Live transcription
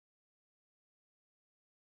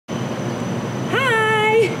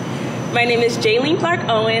My name is Jaylene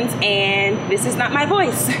Owens, and this is not my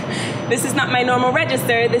voice. This is not my normal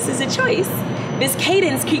register, this is a choice. This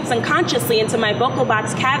cadence creeps unconsciously into my vocal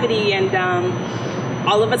box cavity, and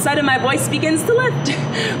all of a sudden my voice begins to lift,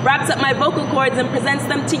 wraps up my vocal cords and presents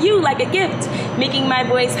them to you like a gift, making my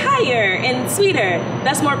voice higher and sweeter,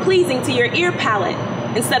 thus more pleasing to your ear palate,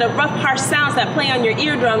 instead of rough, harsh sounds that play on your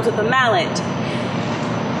eardrums with a mallet.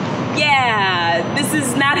 Yeah, this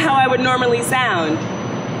is not how I would normally sound.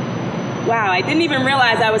 Wow, I didn't even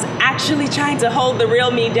realize I was actually trying to hold the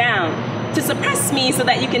real me down, to suppress me so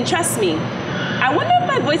that you can trust me. I wonder if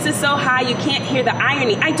my voice is so high you can't hear the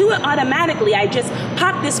irony. I do it automatically. I just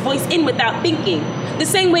pop this voice in without thinking. The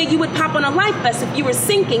same way you would pop on a life vest if you were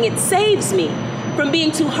sinking. It saves me from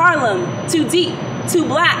being too Harlem, too deep, too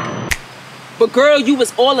black. But girl, you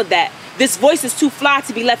was all of that. This voice is too fly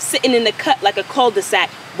to be left sitting in the cut like a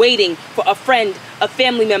cul-de-sac, waiting for a friend, a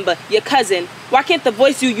family member, your cousin. Why can't the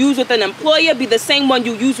voice you use with an employer be the same one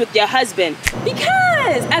you use with your husband?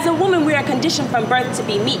 Because as a woman, we are conditioned from birth to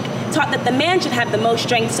be meek, taught that the man should have the most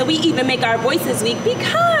strength, so we even make our voices weak.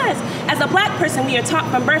 Because as a black person, we are taught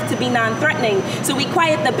from birth to be non-threatening, so we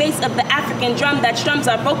quiet the bass of the African drum that strums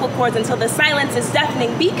our vocal cords until the silence is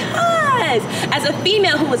deafening. Because as a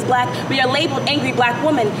female who is black, we are labeled angry black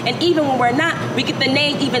woman, and even when we're not, we get the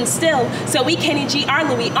name even still, so we Kenny G. our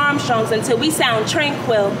Louis Armstrongs until we sound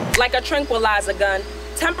tranquil, like a tranquilizer gun,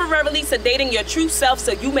 temporarily sedating your true self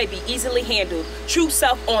so you may be easily handled. True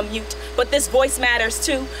self on mute, but this voice matters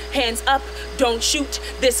too. Hands up, don't shoot.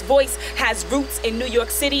 This voice has roots in New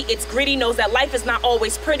York City. It's gritty, knows that life is not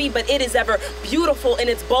always pretty, but it is ever beautiful in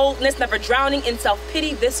its boldness, never drowning in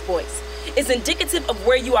self-pity. This voice is indicative of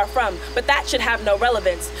where you are from, but that should have no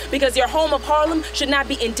relevance, because your home of Harlem should not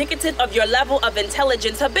be indicative of your level of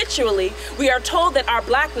intelligence. Habitually, we are told that our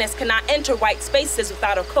blackness cannot enter white spaces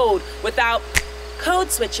without a code, without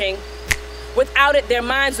code switching. Without it, their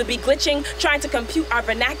minds would be glitching, trying to compute our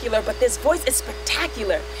vernacular, but this voice is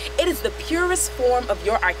spectacular. It is the purest form of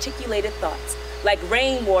your articulated thoughts, like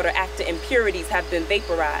rainwater after impurities have been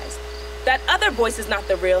vaporized. That other voice is not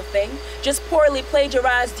the real thing, just poorly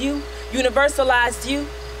plagiarized you, universalized you.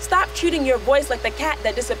 Stop treating your voice like the cat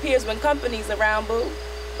that disappears when company's around, boo.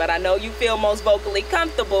 But I know you feel most vocally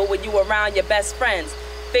comfortable when you around your best friends.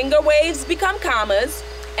 Finger waves become commas,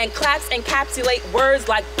 and claps encapsulate words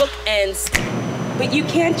like bookends. But you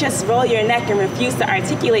can't just roll your neck and refuse to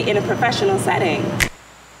articulate in a professional setting.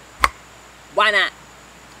 Why not?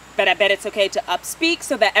 But I bet it's okay to upspeak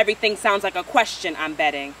so that everything sounds like a question, I'm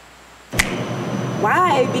betting.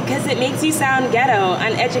 Why? Because it makes you sound ghetto,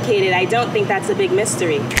 uneducated. I don't think that's a big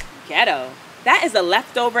mystery. Ghetto? That is a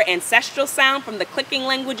leftover ancestral sound from the clicking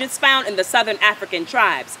languages found in the Southern African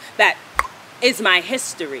tribes. That is my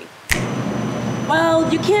history.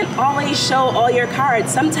 Well, you can't always show all your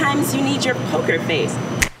cards. Sometimes you need your poker face.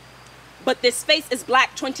 But this face is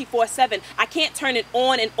black 24/7. I can't turn it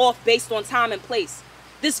on and off based on time and place.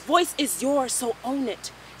 This voice is yours, so own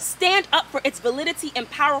it. Stand up for its validity in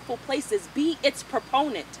powerful places. Be its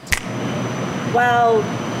proponent. Well,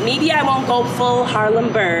 maybe I won't go full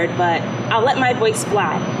Harlem Bird, but I'll let my voice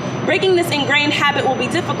fly. Breaking this ingrained habit will be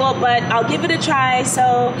difficult, but I'll give it a try,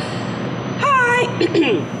 so hi.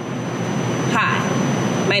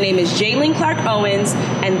 Hi, my name is Jaylene Owens,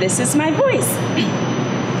 and this is my voice.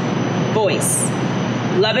 Voice.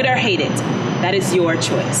 Love it or hate it, that is your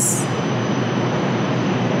choice.